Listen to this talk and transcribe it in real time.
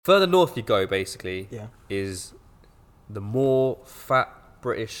Further north you go, basically, Yeah. is the more fat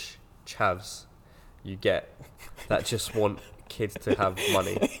British chavs you get that just want kids to have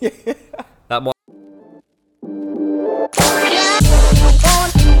money. That might.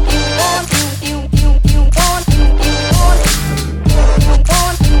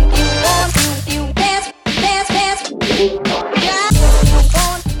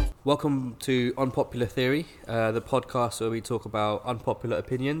 Welcome to Unpopular Theory, the podcast where we talk about unpopular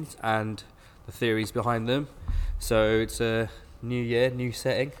opinions and the theories behind them. So it's a new year, new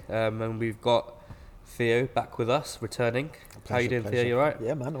setting, and we've got Theo back with us, returning. How you doing, Theo? You alright?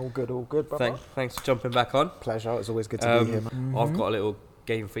 Yeah, man, all good, brother. Thanks for jumping back on. Pleasure, it's always good to be here, man. I've got a little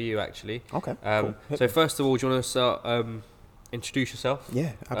game for you, actually. Okay, cool. So first of all, do you want to start, introduce yourself?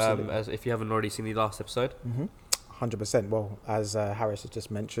 Yeah, absolutely. As if you haven't already seen the last episode. 100%. Well, as Harris has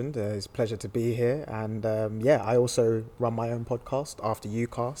just mentioned, it's a pleasure to be here. And I also run my own podcast, After You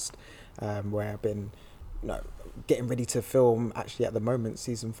Cast, where I've been getting ready to film, actually at the moment,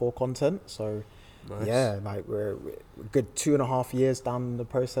 season 4 content. So nice. Yeah, like we're a good 2.5 years down the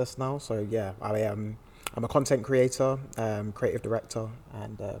process now. So yeah, I'm a content creator, creative director,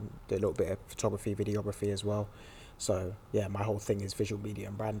 and do a little bit of photography, videography as well. So yeah, my whole thing is visual media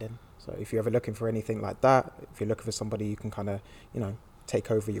and branding. So if you're ever looking for anything like that, if you're looking for somebody you can kind of,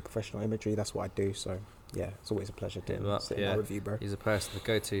 take over your professional imagery, that's what I do. So yeah, it's always a pleasure to sit in with you, bro. He's a person to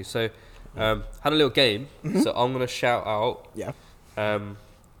go to. So had a little game. So I'm going to shout out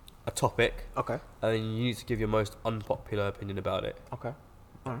a topic. Okay. And then you need to give your most unpopular opinion about it. Okay.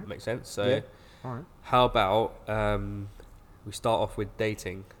 All right. Makes sense? So yeah. All right. How about we start off with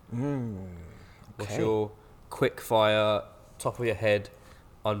dating? What's your quick fire, top of your head,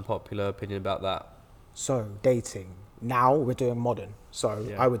 unpopular opinion about that? So dating, now we're doing modern. So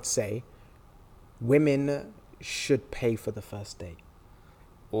I would say women should pay for the first date.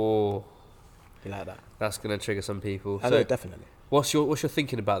 Or you like that? That's going to trigger some people. So definitely. What's your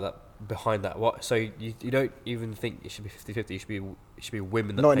thinking about that, behind that? What? So you don't even think it should be 50-50, it should be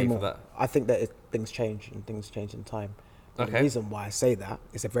women that Not pay anymore. for that? I think that things change in time. Okay. The reason why I say that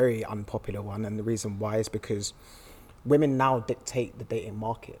is a very unpopular one, and the reason why is because women now dictate the dating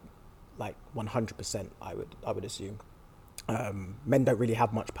market, like 100%. I would assume. Men don't really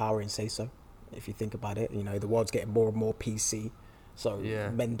have much power in say so. If you think about it, the world's getting more and more PC, so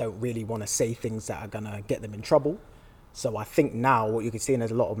men don't really want to say things that are gonna get them in trouble. So I think now what you can see,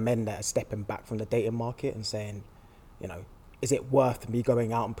 there's a lot of men that are stepping back from the dating market and saying, is it worth me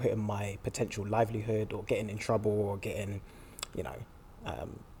going out and putting my potential livelihood or getting in trouble or getting,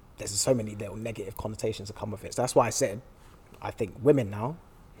 there's so many little negative connotations that come with it. So that's why I said, I think women now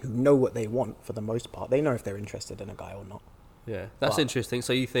who know what they want for the most part, they know if they're interested in a guy or not. Yeah, that's interesting.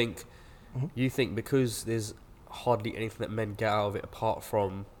 So you think because there's hardly anything that men get out of it apart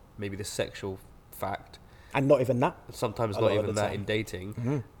from maybe the sexual fact, and not even that. Sometimes not even that in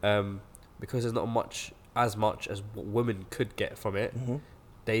dating, because there's not as much as what women could get from it.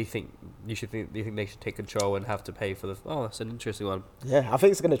 They think they should take control and have to pay for the. Oh, that's an interesting one. Yeah, I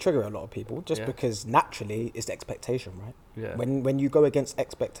think it's going to trigger a lot of people just because naturally it's expectation, right? Yeah. When you go against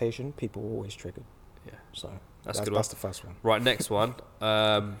expectation, people are always triggered. Yeah. So that's good. That's the first one. Right, next one.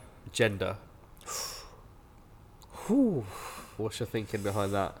 Gender. What's your thinking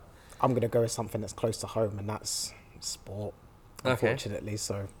behind that? I'm going to go with something that's close to home, and that's sport, unfortunately.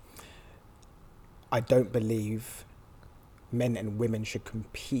 So I don't believe men and women should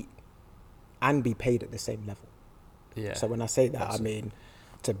compete and be paid at the same level. Yeah. So when I say that, I mean,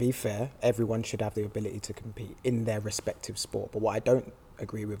 to be fair, everyone should have the ability to compete in their respective sport. But what I don't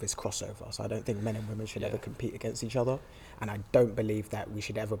agree with is crossover. So I don't think men and women should ever compete against each other. And I don't believe that we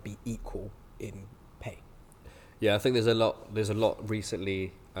should ever be equal in pay. Yeah, I think there's a lot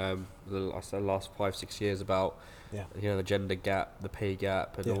recently, the last 5-6 years about the gender gap, the pay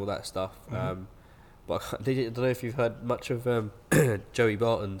gap, and all that stuff. But I don't know if you've heard much of Joey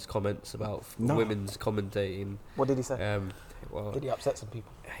Barton's comments about women's commentating. What did he say? Did he upset some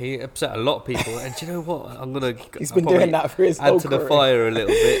people? He upset a lot of people, and do you know what? He's been doing that for his whole career. Add to the fire a little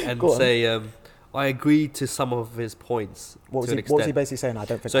bit and say I agreed to some of his points. What was he basically saying? I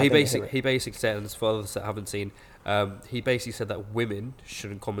don't think. So he basically said, and for others that haven't seen, he basically said that women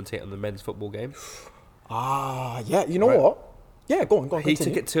shouldn't commentate on the men's football game. Yeah. You know what? Yeah, go on. He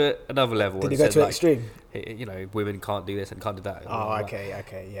took it to another level. Did he go to extreme? Women can't do this and can't do that.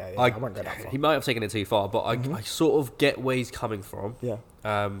 Okay, yeah. I won't go that far. He might have taken it too far, but I sort of get where he's coming from. Yeah.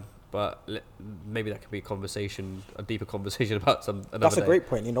 But maybe that could be a deeper conversation about another That's a day. great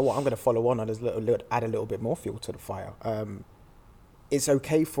point. You know what? I'm going to follow on and add a little bit more fuel to the fire. It's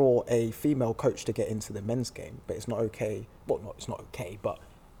okay for a female coach to get into the men's game, but it's not okay. Well, it's not okay, but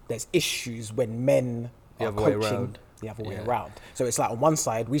there's issues when men are coaching the other way around. So it's like on one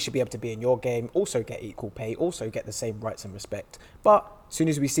side, we should be able to be in your game, also get equal pay, also get the same rights and respect. But as soon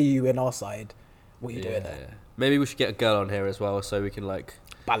as we see you in our side, what are you doing there? Yeah. Maybe we should get a girl on here as well, so we can like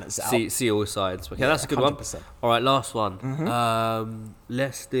balance it out. See all sides. Okay, that's a good 100%. One. All right, last one.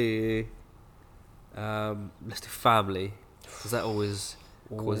 Let's do family, because that always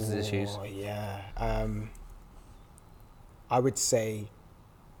causes issues. Oh yeah. I would say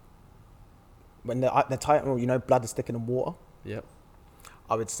when the title, blood is thicker than water. Yep.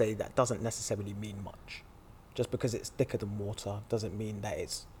 I would say that doesn't necessarily mean much. Just because it's thicker than water doesn't mean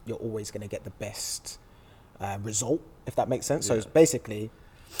that you're always going to get the best result, if that makes sense. Yeah. So basically,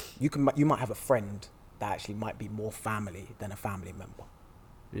 you might have a friend that actually might be more family than a family member.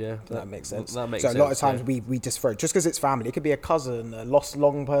 Yeah, that makes sense. That makes sense. So a lot of times we just throw, just because it's family, it could be a cousin, a lost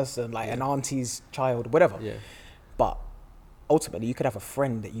long person, like an auntie's child, whatever. Yeah. But ultimately, you could have a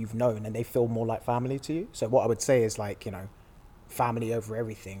friend that you've known and they feel more like family to you. So what I would say is like, family over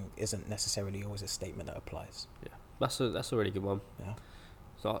everything isn't necessarily always a statement that applies. Yeah, that's a really good one. Yeah.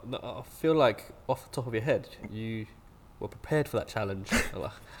 So I feel like off the top of your head, you were prepared for that challenge.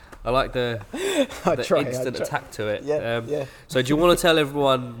 I like the instant attack to it. Yeah. So do you want to tell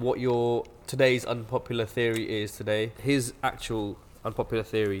everyone what your today's unpopular theory is today? His actual unpopular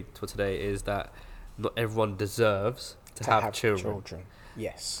theory for today is that not everyone deserves to have children.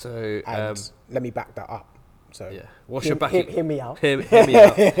 Yes. So let me back that up. So hear me out. Hear me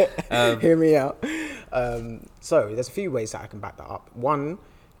out. Hear me out. So there's a few ways that I can back that up. One,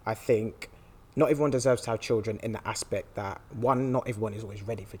 I think not everyone deserves to have children in the aspect that, one, not everyone is always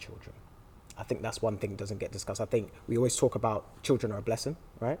ready for children. I think that's one thing that doesn't get discussed. I think we always talk about children are a blessing,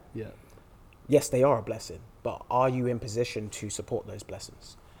 right? Yeah. Yes, they are a blessing, but are you in position to support those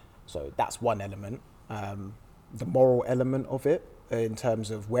blessings? So that's one element. The moral element of it, in terms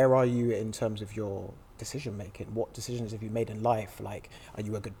of where are you in terms of your decision making? What decisions have you made in life? Like, are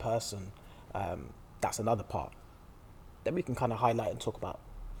you a good person? That's another part. Then we can kind of highlight and talk about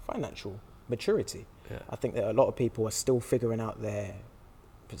financial maturity. Yeah. I think that a lot of people are still figuring out their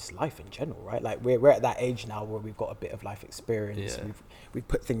just life in general, right? Like we're at that age now where we've got a bit of life experience. Yeah. We've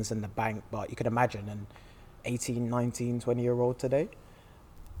put things in the bank, but you can imagine an 18, 19, 20-year-old today,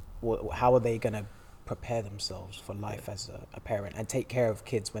 how are they going to prepare themselves for life as a parent and take care of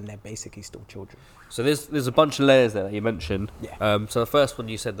kids when they're basically still children? So there's a bunch of layers there that you mentioned. Yeah. So the first one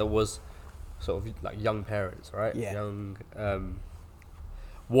you said there was sort of like young parents, right? Yeah. Young.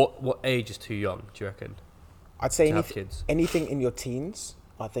 What age is too young, do you reckon? I'd say kids? Anything in your teens,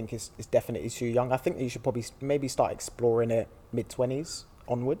 I think is definitely too young. I think that you should probably maybe start exploring it mid-20s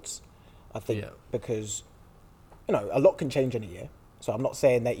onwards. I think because, a lot can change in a year. So I'm not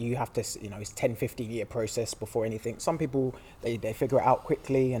saying that you have to, it's 10, 15-year process before anything. Some people, they figure it out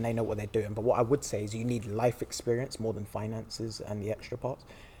quickly and they know what they're doing. But what I would say is you need life experience more than finances and the extra parts.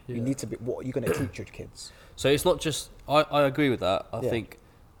 Yeah. You need to be, what are you going to teach your kids? So it's not just, I agree with that. I think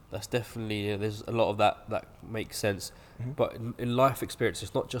that's definitely, there's a lot of that makes sense. Mm-hmm. But in life experience,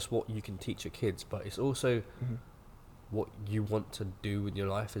 it's not just what you can teach your kids, but it's also what you want to do with your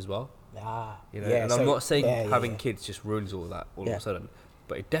life as well. And I'm not saying having kids just ruins all that all of a sudden,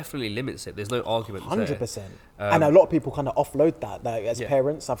 but it definitely limits it. There's no argument 100%. And a lot of people kind of offload that. Like, as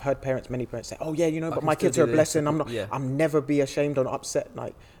parents, I've heard many parents say, "Oh yeah, but my kids are a blessing. I'm never be ashamed or upset."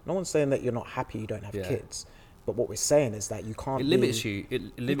 Like, no one's saying that you're not happy you don't have kids. But what we're saying is that you can't. It limits you.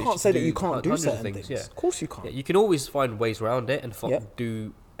 You can't say that you can't do certain things. Yeah. Of course you can't. Yeah, you can always find ways around it and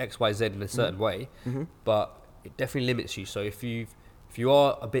do X, Y, Z in a certain way, but it definitely limits you. So if you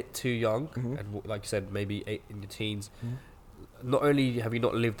are a bit too young, and like you said, maybe in your teens, not only have you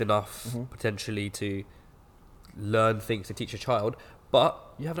not lived enough potentially to learn things to teach a child, but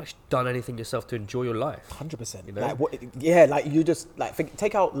you haven't actually done anything yourself to enjoy your life. 100%. Like you just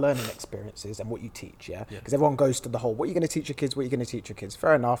take out learning experiences and what you teach, because everyone goes to the whole, what are you going to teach your kids? What are you going to teach your kids?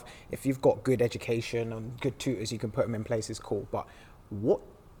 Fair enough. If you've got good education and good tutors, you can put them in places, cool. But what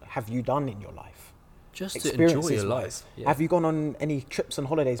have you done in your life? Just to enjoy your life. Yeah. Have you gone on any trips and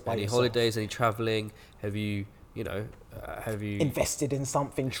holidays by yourself? Any holidays, any travelling? Have you invested in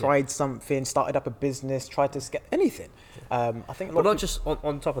something, tried something, started up a business, tried to get anything? I think. But not just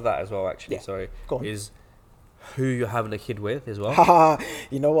on top of that as well. Actually, is who you're having a kid with as well.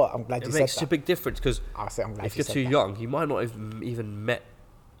 You know what? I'm glad you said that. It makes a big difference because if you're too young, you might not have even met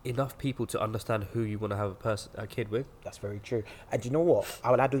enough people to understand who you want to have a kid with. That's very true. And you know what?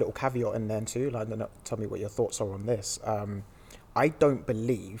 I would add a little caveat in there too. Like, tell me what your thoughts are on this. I don't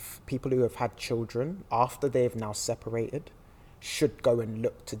believe people who have had children after they've now separated should go and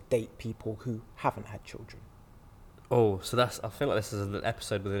look to date people who haven't had children. Oh, so I feel like this is an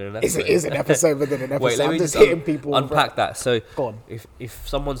episode within an episode. It is an episode within an episode. Wait, let me I'm just just hitting people. unpack that. So, go on. If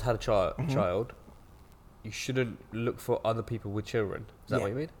someone's had a child, you shouldn't look for other people with children. Is that what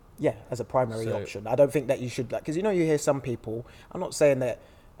you mean? Yeah, as a primary option. I don't think that you should, because you hear some people. I'm not saying that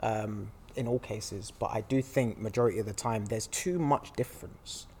in all cases, but I do think majority of the time there's too much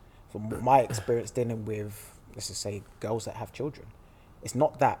difference from my experience dealing with, let's just say, girls that have children. It's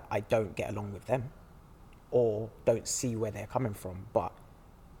not that I don't get along with them or don't see where they're coming from, but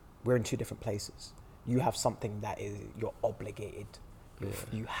we're in two different places. You have something that you're obligated. Yeah.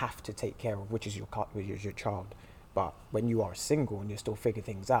 You have to take care of, which is your child. But when you are single and you're still figuring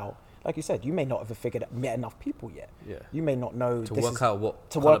things out, like you said, you may not have met enough people yet. Yeah. You may not know to work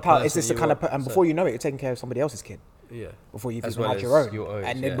out is this the kind of and before you know it, you're taking care of somebody else's kid. Yeah. Before you've even had your own.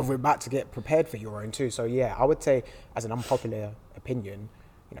 And then we're about to get prepared for your own too. So yeah, I would say, as an unpopular opinion,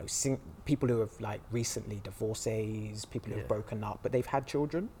 people who have like recently divorcees, people who have broken up, but they've had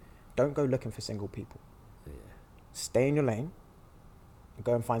children, don't go looking for single people. Yeah. Stay in your lane.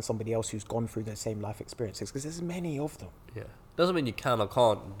 Go and find somebody else who's gone through the same life experiences, because there's many of them. Yeah, doesn't mean you can or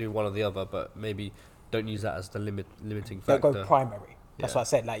can't do one or the other, but maybe don't use that as the limiting factor. Don't go primary. That's what I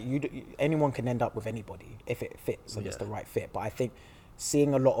said. Like anyone can end up with anybody if it fits and it's the right fit. But I think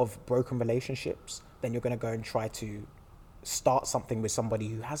seeing a lot of broken relationships, then you're going to go and try to start something with somebody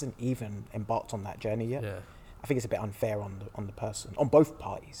who hasn't even embarked on that journey yet. Yeah. I think it's a bit unfair on the person, on both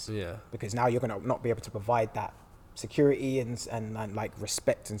parties. Yeah, because now you're going to not be able to provide that security and like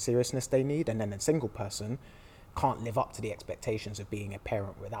respect and seriousness they need, and then a single person can't live up to the expectations of being a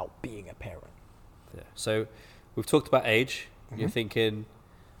parent without being a parent. Yeah. So we've talked about age. You're thinking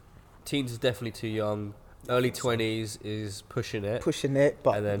teens is definitely too young. Early 20s is pushing it,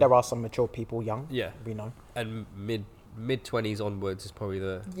 but then, there are some mature people young. Yeah, we know. And mid 20s onwards is probably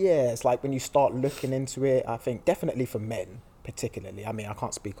it's like when you start looking into it. I think definitely for men particularly. I mean, I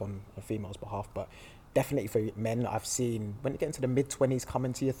can't speak on a female's behalf, but definitely for men, I've seen when you get into the mid 20s,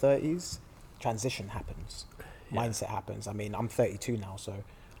 coming to your 30s, transition happens, mindset happens. I mean, I'm 32 now, so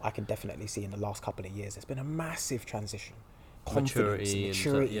I can definitely see in the last couple of years, there's been a massive transition. Confidence,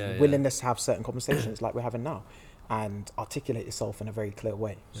 maturity, willingness to have certain conversations like we're having now, and articulate yourself in a very clear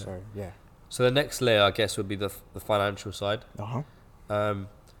way. Yeah. So the next layer, I guess, would be the financial side. So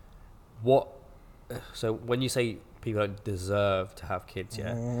when you say people don't deserve to have kids,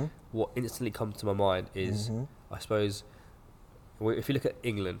 what instantly comes to my mind is, I suppose, if you look at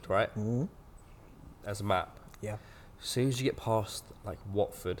England, right, as a map, as soon as you get past like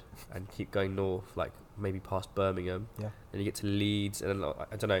Watford and keep going north, like maybe past Birmingham, and you get to Leeds, and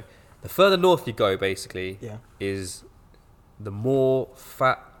I don't know, the further north you go, basically, is the more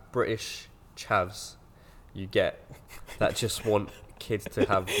fat British chavs you get that just want kids to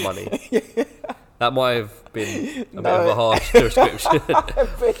have money. That might have been a bit of a harsh description.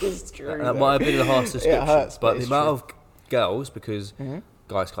 It's true. That might have been a harsh description. It hurts, but the amount of girls, because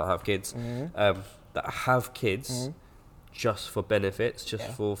guys can't have kids, that have kids just for benefits, just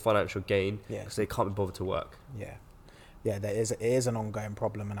for financial gain, because they can't be bothered to work. Yeah, it is an ongoing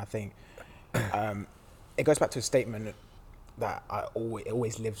problem, and I think it goes back to a statement that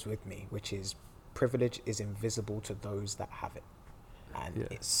always lives with me, which is privilege is invisible to those that have it. And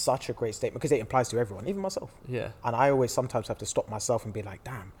it's such a great statement because it applies to everyone, even myself. Yeah. And I always sometimes have to stop myself and be like,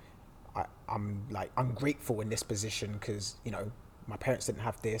 damn, I'm grateful in this position because, my parents didn't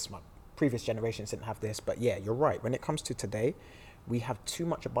have this, my previous generations didn't have this. But yeah, you're right. When it comes to today, we have too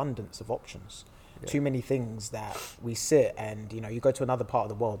much abundance of options, too many things that we sit and, you go to another part of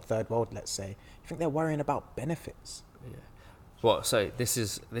the world, third world, let's say, you think they're worrying about benefits. Yeah. Well, so this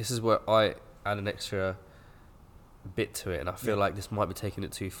is where I add an extra bit to it, and I feel like this might be taking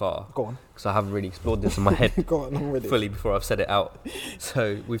it too far. Go on. Because I haven't really explored this in my head Go on, I'm ready. fully before I've said it out.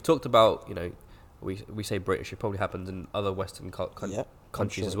 So we've talked about, we say British, it probably happens in other Western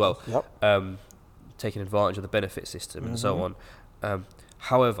countries as well. Yep. Taking advantage of the benefit system and so on.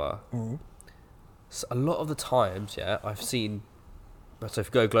 However, so a lot of the times, I've seen, so if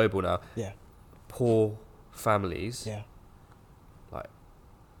you go global now, poor families, like,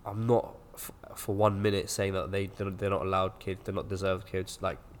 I'm not for 1 minute saying that they're not allowed kids, they're not deserved kids,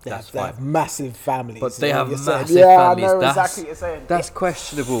 like that's fine. They have massive families, but they have massive families. I know exactly what you're saying. That's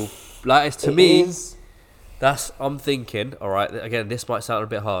questionable. Like, to me, I'm thinking, all right, again, this might sound a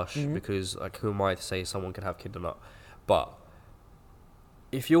bit harsh because, like, who am I to say someone can have kids or not? But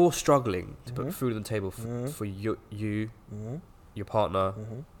if you're struggling to put food on the table for you, your partner,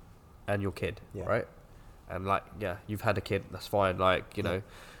 and your kid, right? And like, you've had a kid, that's fine. Like,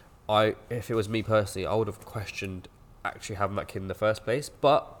 if it was me personally, I would have questioned actually having that kid in the first place.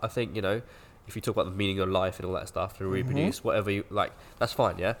 But I think, if you talk about the meaning of life and all that stuff, to reproduce, whatever you like, that's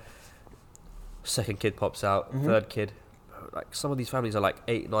fine, yeah. Second kid pops out, third kid, like some of these families are like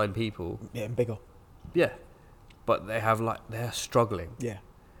 8, 9 people. Yeah, and bigger. Yeah, but they're struggling. Yeah,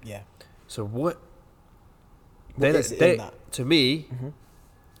 yeah. So what? That? To me,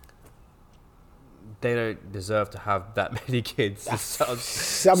 they don't deserve to have that many kids.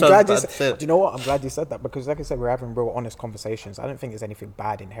 I'm glad you said. Do you know what? I'm glad you said that, because, like I said, we're having real honest conversations. I don't think there's anything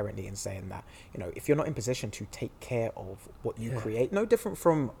bad inherently in saying that. You know, if you're not in position to take care of what you create, no different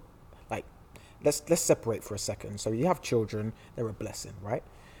from, like, let's separate for a second. So you have children; they're a blessing, right?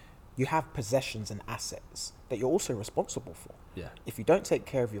 You have possessions and assets that you're also responsible for. Yeah. If you don't take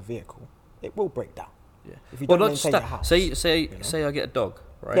care of your vehicle, it will break down. Yeah. If you don't maintain your house, say I get a dog,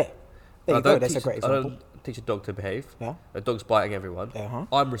 right? Yeah. There you go. That's a great example. I don't teach a dog to behave. Yeah. A dog's biting everyone.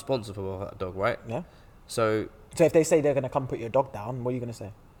 I'm responsible for that dog, right? Yeah. So if they say they're going to come put your dog down, what are you going to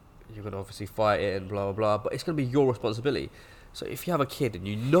say? You're going to obviously fight it and blah, blah, blah. But it's going to be your responsibility. So if you have a kid and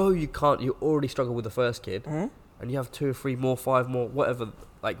you know you can't, you already struggle with the first kid, and you have 2 or 3 more, 5 more, whatever.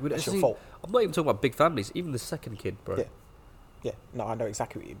 Like, that's your fault. I'm not even talking about big families. Even the second kid, bro. Yeah. Yeah. No, I know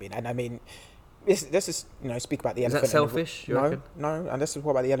exactly what you mean. And I mean, this is, speak about the elephant. Is that selfish? No. And this is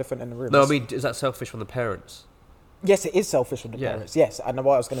what about the elephant in the room. No, I mean, is that selfish from the parents? Yes, it is selfish from the parents. Yes. And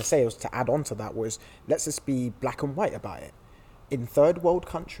what I was going to say was, to add on to that, was, let's just be black and white about it. In third world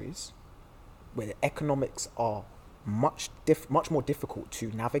countries, where the economics are much more difficult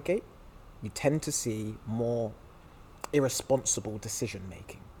to navigate, you tend to see more irresponsible decision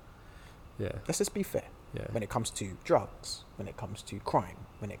making. Yeah. Let's just be fair. Yeah. When it comes to drugs, when it comes to crime,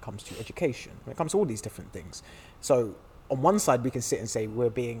 when it comes to education, when it comes to all these different things. So on one side, we can sit and say we're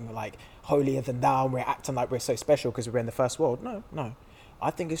being like holier than thou, and we're acting like we're so special because we're in the first world. No.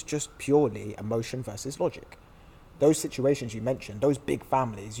 I think it's just purely emotion versus logic. Those situations you mentioned, those big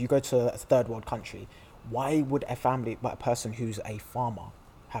families, you go to a third world country, why would a person who's a farmer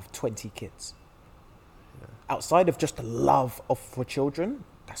have 20 kids? Yeah. Outside of just the love for children,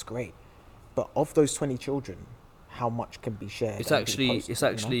 that's great. But of those 20 children, how much can be shared? It's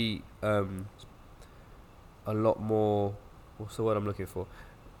actually a lot more, what's the word I'm looking for?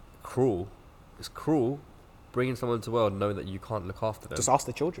 Cruel. It's cruel bringing someone into the world knowing that you can't look after them. Just ask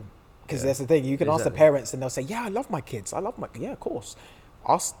the children. Because that's the thing. You can ask the parents and they'll say, yeah, I love my kids. Yeah, of course.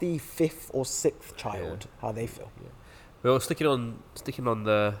 Ask the 5th or 6th child how they feel. Yeah. Well, sticking on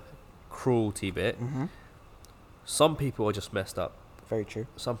the cruelty bit, some people are just messed up. Very true.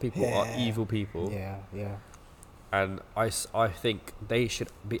 Some people are evil people. Yeah. And I think they should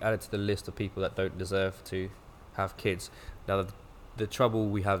be added to the list of people that don't deserve to have kids. Now, the trouble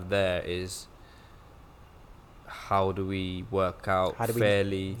we have there is, how do we work out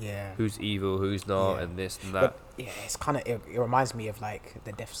fairly who's evil, who's not, and this and that? But, it's kind of, it reminds me of like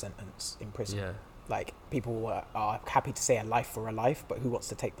the death sentence in prison. Yeah. Like, people are happy to say a life for a life, but who wants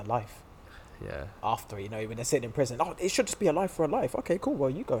to take the life? Yeah. After, when they're sitting in prison, it should just be a life for a life. Okay, cool. Well,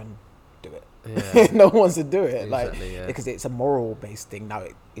 you go and do it. Yeah. No one wants to do it, exactly, because it's a moral based thing. Now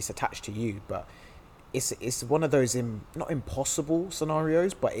it's attached to you, but it's one of those not impossible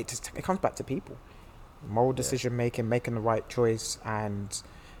scenarios, but it comes back to people, moral decision making the right choice, and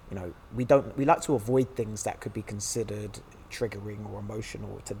we like to avoid things that could be considered triggering or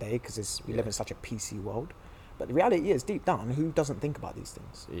emotional today because we live in such a PC world. But the reality is, deep down, who doesn't think about these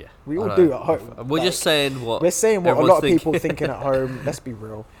things? Yeah, we all do at home. We're just saying what a lot of people thinking at home. Let's be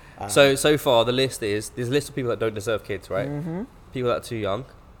real. So far, the list is there's a list of people that don't deserve kids, right? Mm-hmm. People that are too young.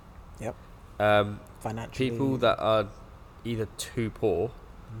 Yep. Financially. People that are either too poor,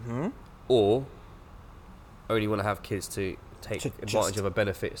 or only want to have kids to take advantage of a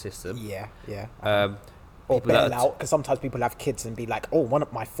benefit system. Yeah. Or bail out, because sometimes people have kids and be like, oh,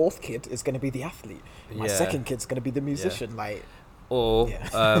 my 4th kid is going to be the athlete. My 2nd kid's going to be the musician. Or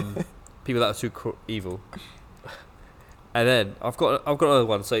people that are too evil. And then I've got another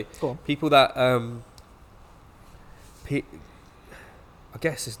one. So people that I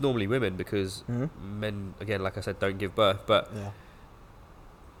guess it's normally women, because men, again, like I said, don't give birth. But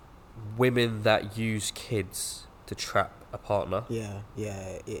women that use kids to trap a partner. Yeah,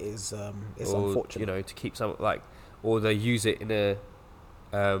 it is. It's unfortunate. To keep some or they use it in a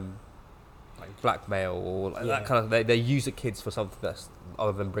blackmail or that kind of. They use the kids for something that's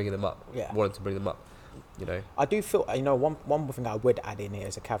other than bringing them up. Yeah, wanting to bring them up. I do feel. One thing I would add in here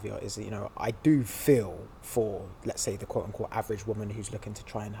as a caveat is I do feel for, let's say, the quote unquote average woman who's looking to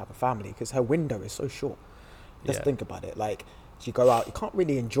try and have a family, because her window is so short. Just think about it. Like, you go out, you can't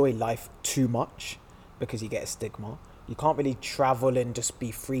really enjoy life too much because you get a stigma. You can't really travel and just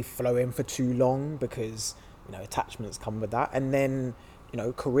be free flowing for too long because attachments come with that. And then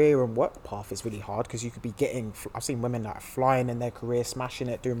career and work path is really hard because you could be getting. I've seen women that are flying in their career, smashing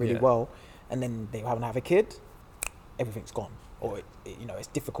it, doing really well, and then they haven't have a kid, everything's gone, or it's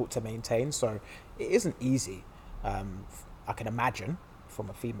difficult to maintain. So it isn't easy. I can imagine from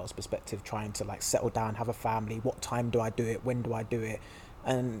a female's perspective trying to like settle down, have a family. What time do I do it? When do I do it?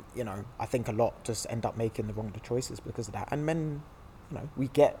 And I think a lot just end up making the wrong choices because of that. And men, we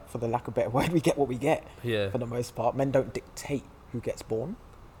get, for the lack of a better word, we get what we get. For the most part, men don't dictate who gets born.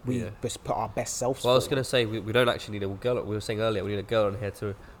 We just put our best selves. Well, I was going to say we don't actually need a girl. We were saying earlier we need a girl on here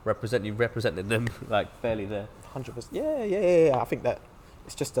to represent you, representing them like fairly there. 100%. Yeah. I think that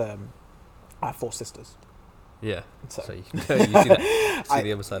it's just I have 4 sisters. Yeah. So you see that,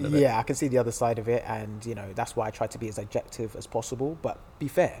 the other side of it. Yeah, I can see the other side of it, and that's why I try to be as objective as possible, but be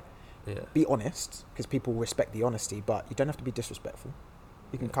fair. Yeah. Be honest, because people respect the honesty, but you don't have to be disrespectful.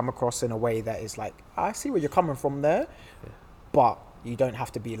 You can come across in a way that is like, I see where you're coming from there, but you don't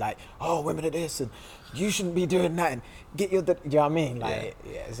have to be like, oh, women are this and you shouldn't be doing that and get your. You know what I mean? Like,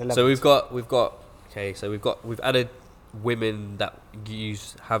 it's a level. So we've added women that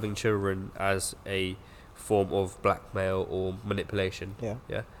use having children as a form of blackmail or manipulation. Yeah.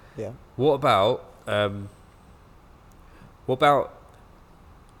 What about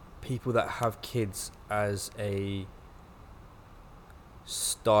people that have kids as a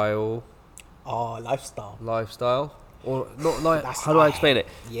lifestyle, or not like, how do I explain it?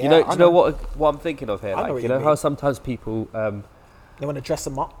 Yeah, do you know what I'm thinking of here? Like, how sometimes people they want to dress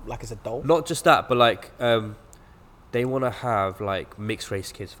them up like it's a doll. Not just that, but like they want to have like mixed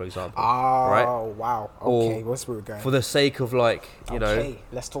race kids, for example. Right? Oh wow. Okay, what's where we're going? For the sake of like,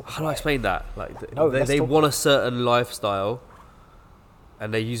 let's talk. How do I explain that? Like they want a certain lifestyle,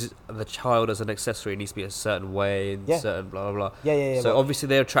 and they use the child as an accessory. It needs to be a certain way and certain blah blah blah. Yeah. So obviously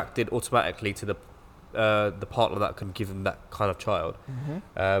they're attracted automatically to the partner that can give them that kind of child.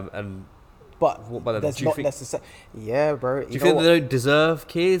 But there's not necessarily. Yeah, bro. Do you think they don't deserve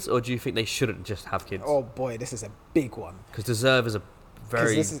kids, or do you think they shouldn't just have kids? Oh boy, this is a big one. Because deserve is a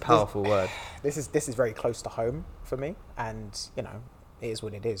very powerful word. This is very close to home for me, and it is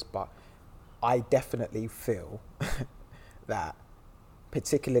what it is. But I definitely feel that,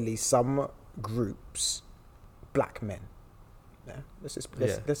 particularly some groups, black men. Yeah, let's just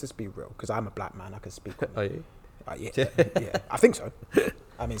be real, because I'm a black man. I can speak on it. Are you? Yeah, I think so.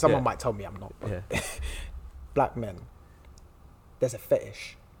 I mean, someone might tell me I'm not. But black men, there's a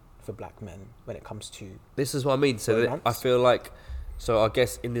fetish for black men when it comes to. This is what I mean. So I feel like, I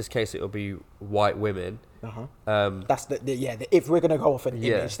guess in this case it'll be white women. That's if we're gonna go off an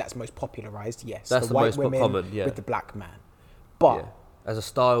image that's most popularized, yes, that's the white most women common. Yeah. With the black man, but as a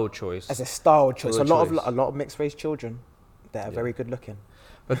style choice. A lot of mixed race children that are very good looking.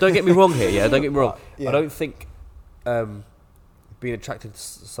 But don't get me wrong here. Yeah, don't get me wrong. I don't think being attracted to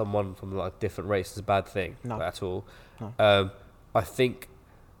someone from like different race is a bad thing at all. No. I think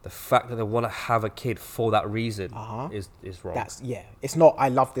the fact that they want to have a kid for that reason is wrong. It's not I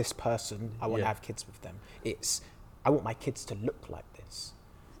love this person, I want to have kids with them. It's I want my kids to look like this.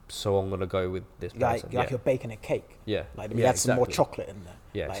 So I'm gonna go with this person. Like you're baking a cake. Yeah. Like we had some more chocolate in there.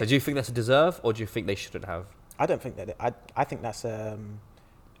 Yeah. Like, so do you think that's a deserve, or do you think they shouldn't have? I don't think that. I think that's I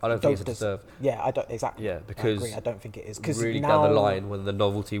don't think it's a deserve. Yeah, I don't exactly. Yeah, because I agree. I don't think it is. Because really down the line, when the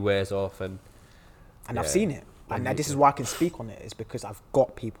novelty wears off, and I've seen it, and this is why I can speak on it, is because I've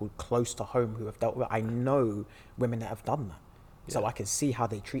got people close to home who have dealt with it. I know women that have done that, so I can see how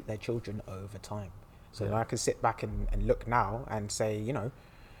they treat their children over time. So I can sit back and look now and say,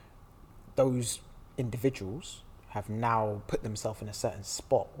 those individuals have now put themselves in a certain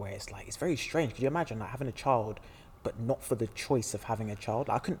spot where it's like, it's very strange. Could you imagine like having a child, but not for the choice of having a child?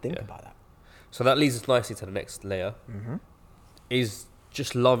 I couldn't think about that. So that leads us nicely to the next layer. Is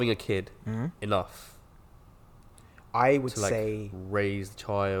just loving a kid enough? I would say raise the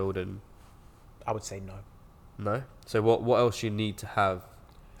child, and I would say no. No? So what else do you need to have?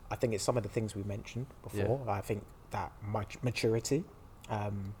 I think it's some of the things we mentioned before. I think that maturity.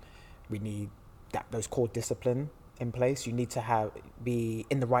 We need those core discipline in place. You need to be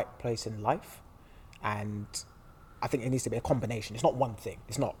in the right place in life, and I think it needs to be a combination. It's not one thing.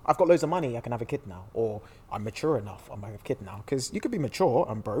 It's not, I've got loads of money, I can have a kid now, or I'm mature enough, I might have a kid now. Because you could be mature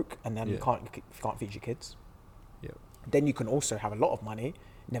and broke, and then you can't feed your kids. Yeah. Then you can also have a lot of money,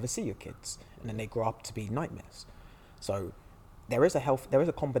 never see your kids, and then they grow up to be nightmares. So there is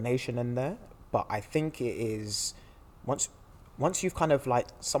a combination in there, but I think it is once you've kind of like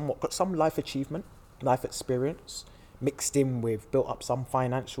somewhat got some life achievement, life experience, mixed in with built up some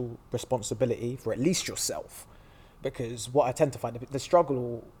financial responsibility for at least yourself. Because what I tend to find, the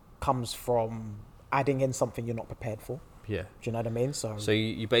struggle comes from adding in something you're not prepared for. Yeah. Do you know what I mean? So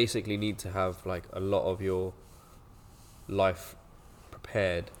you basically need to have like a lot of your life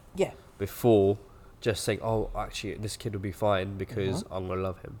prepared. Yeah. Before just saying, oh, actually, this kid will be fine because I'm gonna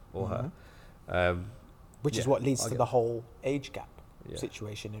love him or her. Which is what leads to the whole age gap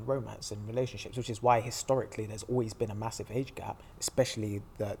situation in romance and relationships, which is why historically there's always been a massive age gap, especially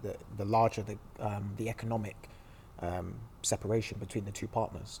the larger the economic separation between the two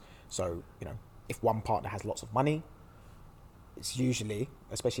partners. So, you know, if one partner has lots of money, it's usually,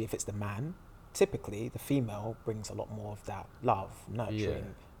 especially if it's the man, typically the female brings a lot more of that love,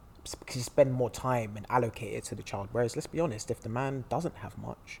 nurturing, because you spend more time and allocate it to the child. Whereas, let's be honest, if the man doesn't have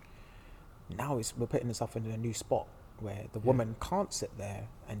much, now we're putting ourselves in a new spot where the woman can't sit there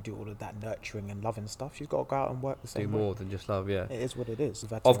and do all of that nurturing and loving stuff. She's got to go out and work the same way. Do more than just love, yeah. It is what it is.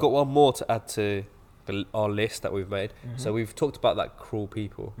 I've got one more to add to our list that we've made. So we've talked about that cruel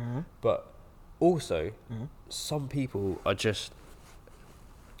people, but also some people just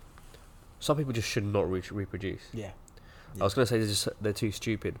should not reproduce. Yeah. I was going to say they're too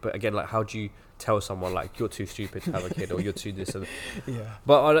stupid, but again, like, how do you tell someone like you're too stupid to have a kid or you're too this and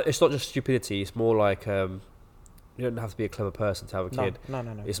But it's not just stupidity. It's more like you don't have to be a clever person to have a kid.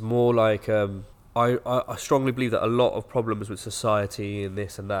 No. It's more like I strongly believe that a lot of problems with society and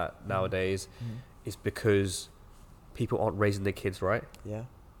this and that nowadays is because people aren't raising their kids right. Yeah.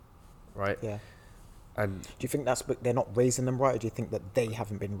 Right. Yeah. And do you think they're not raising them right, or do you think that they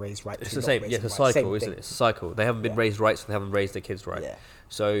haven't been raised right? It's the same. Yeah, it's a cycle, isn't it? It's a cycle. They haven't been raised right, so they haven't raised their kids right. Yeah.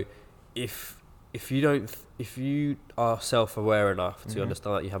 So if you are self-aware enough to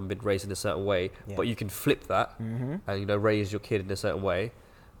understand that you haven't been raised in a certain way, but you can flip that and raise your kid in a certain way,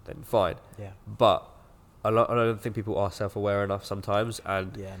 then fine. Yeah. But I don't think people are self-aware enough sometimes,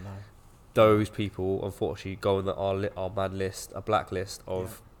 and those people unfortunately go on our bad list, a blacklist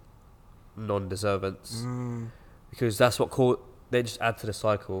of non-deservants, because that's what they just add to the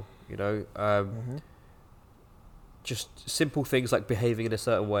cycle. Just simple things like behaving in a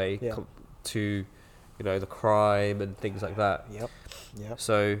certain way to the crime and things like that. Yep.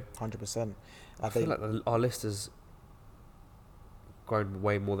 So 100%. I feel like our list has grown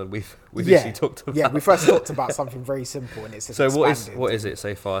way more than we've actually talked about. Yeah, we first talked about something very simple, and it's just so what is it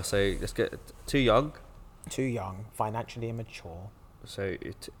so far? So let's get too young, financially immature. So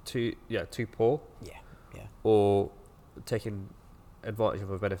too poor. Yeah. Or taking advantage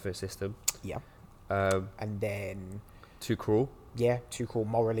of a benefit system. Yeah. And then too cruel. Yeah, too cool,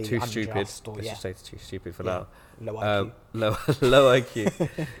 morally too unjust, stupid. or Let's just say too stupid for now. Low IQ. Low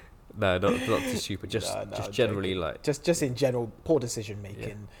IQ. No, not too stupid. Just generally like just in general, poor decision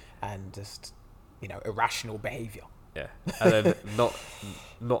making and just irrational behaviour. Yeah, and then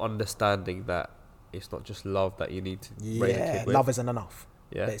not understanding that it's not just love that you need to raise a kid with. Love isn't enough.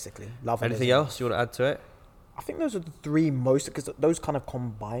 Yeah, basically, love. Anything else you want to add to it? I think those are the three most, because those kind of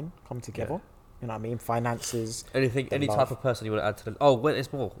come together. Yeah. You know what I mean? Finances. Any type of person you want to add to them? Oh, wait,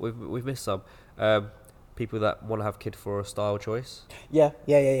 there's more. We've missed some. People that want to have kid for a style choice. Yeah.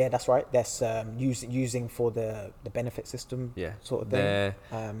 That's right. That's using for the benefit system. Yeah. Sort of thing.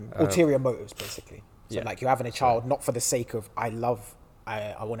 Ulterior motives, basically. So like you're having a child not for the sake of I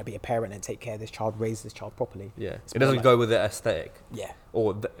want to be a parent and take care of this child, raise this child properly. Yeah. It doesn't go with their aesthetic. Yeah.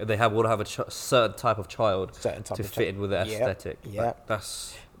 Or they want to have a certain type of child to fit in with their aesthetic. Yeah.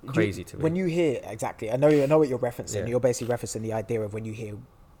 That's crazy to me. When you hear, exactly, I know what you're referencing. Yeah. You're basically referencing the idea of when you hear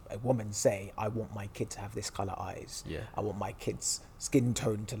a woman say, I want my kid to have this colour eyes. Yeah. I want my kid's skin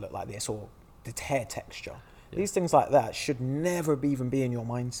tone to look like this, or the hair texture. Yeah. These things like that should never even be in your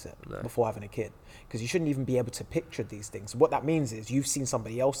mindset before having a kid, because you shouldn't even be able to picture these things. What that means is you've seen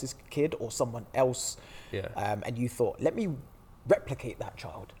somebody else's kid or someone else, and you thought, let me replicate that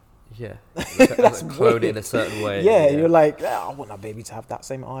child. Yeah, that's clone it in a certain way. Yeah, you're like, I want that baby to have that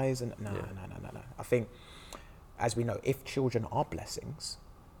same eyes, and no. I think, as we know, if children are blessings,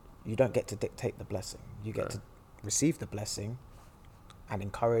 you don't get to dictate the blessing. You get to receive the blessing and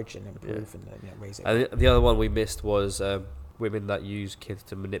encourage and improve and raise it. And the other one we missed was women that use kids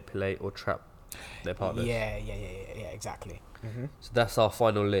to manipulate or trap their partners. Yeah, exactly. Mm-hmm. So that's our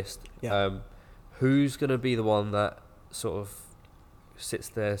final list. Yeah. Who's going to be the one that sort of sits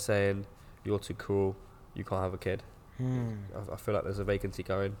there saying, you're too cruel, you can't have a kid? I feel like there's a vacancy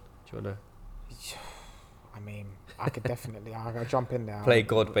going. Do you want to... I mean, I could definitely I'll jump in there. Play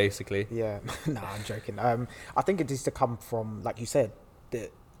God, basically. Yeah. No, I'm joking. I think it needs to come from, like you said,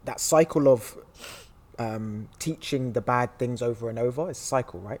 that cycle of teaching the bad things over and over. It's a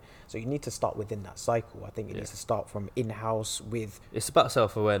cycle, right? So you need to start within that cycle. I think it needs to start from in-house with... It's about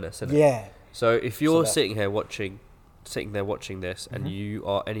self-awareness, isn't it? Yeah. So if you're sitting there watching this and you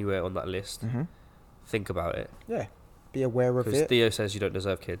are anywhere on that list, think about it. Yeah. be aware of Because it. Theo says you don't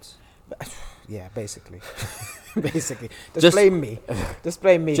deserve kids. Yeah, basically. Basically. Just blame me. Just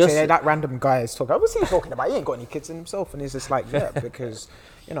blame me. Say, that random guy is talking. What's he talking about? He ain't got any kids in himself. And he's just like, yeah, because,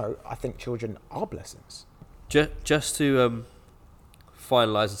 I think children are blessings. Just to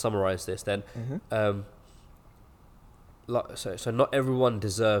finalise and summarise this then, so not everyone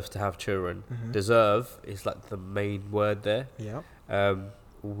deserves to have children. Deserve is like the main word there. Yeah.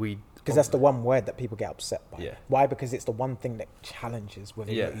 Because that's the one word that people get upset by. Yeah. Why? Because it's the one thing that challenges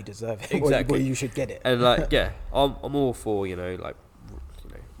whether or not you deserve it, exactly. or you should get it. And I'm all for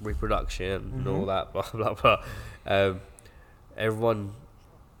reproduction and all that, blah blah blah. Everyone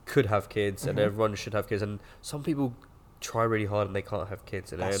could have kids, and everyone should have kids. And some people try really hard and they can't have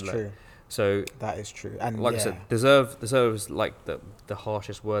kids. That's true. So that is true. And like I said, deserve is like the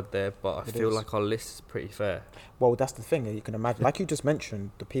harshest word there, but I feel like our list is pretty fair. Well, that's the thing. You can imagine, like you just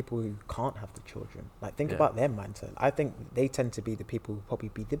mentioned, the people who can't have the children. Like, think about their mindset. I think they tend to be the people who probably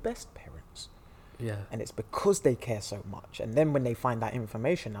be the best parents. Yeah. And it's because they care so much. And then when they find that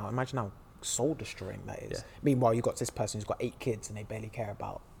information out, imagine how soul destroying that is. Yeah. Meanwhile, you got this person who's got 8 kids and they barely care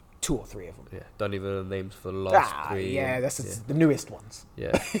about 2 or 3 of them. Yeah, don't even know the names for the last 3. Yeah, that's the newest ones.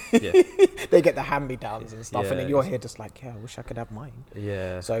 Yeah, yeah. They get the hand-me-downs and stuff, and then you're here just like, I wish I could have mine.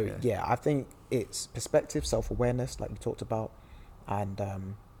 Yeah. So, I think it's perspective, self-awareness, like we talked about, and,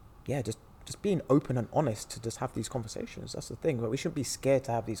 just being open and honest to just have these conversations. That's the thing. But we shouldn't be scared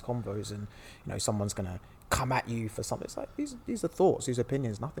to have these convos and, someone's going to come at you for something. It's like, these are thoughts, these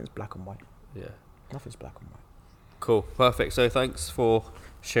opinions. Nothing's black and white. Yeah. Nothing's black and white. Cool. Perfect. So thanks for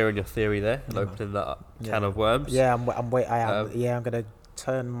sharing your theory there and opening that can of worms. Yeah, I'm going to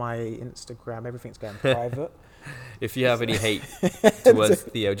turn my Instagram. Everything's going private. If you have any hate towards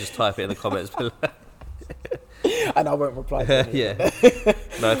Theo, just type it in the comments below. And I won't reply to it. Yeah.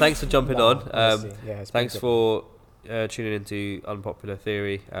 No, thanks for jumping on. Thanks for tuning into Unpopular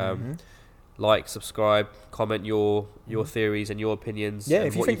Theory. Like, subscribe, comment your theories and your opinions. Yeah,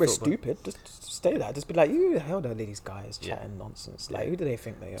 if you think we're stupid, just stay there. Just be like, who the hell are these guys chatting nonsense? Like, who do they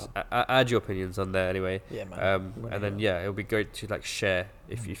think they are? Add your opinions on there anyway. Yeah, man. And then it'll be great to share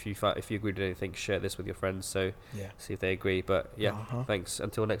if you agree with anything, share this with your friends. So see if they agree. But thanks.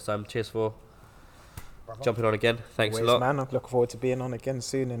 Until next time. Cheers for jumping on again. Thanks a lot, man. I look forward to being on again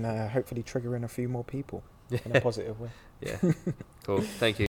soon and hopefully triggering a few more people in a positive way. Yeah. Cool. Thank you.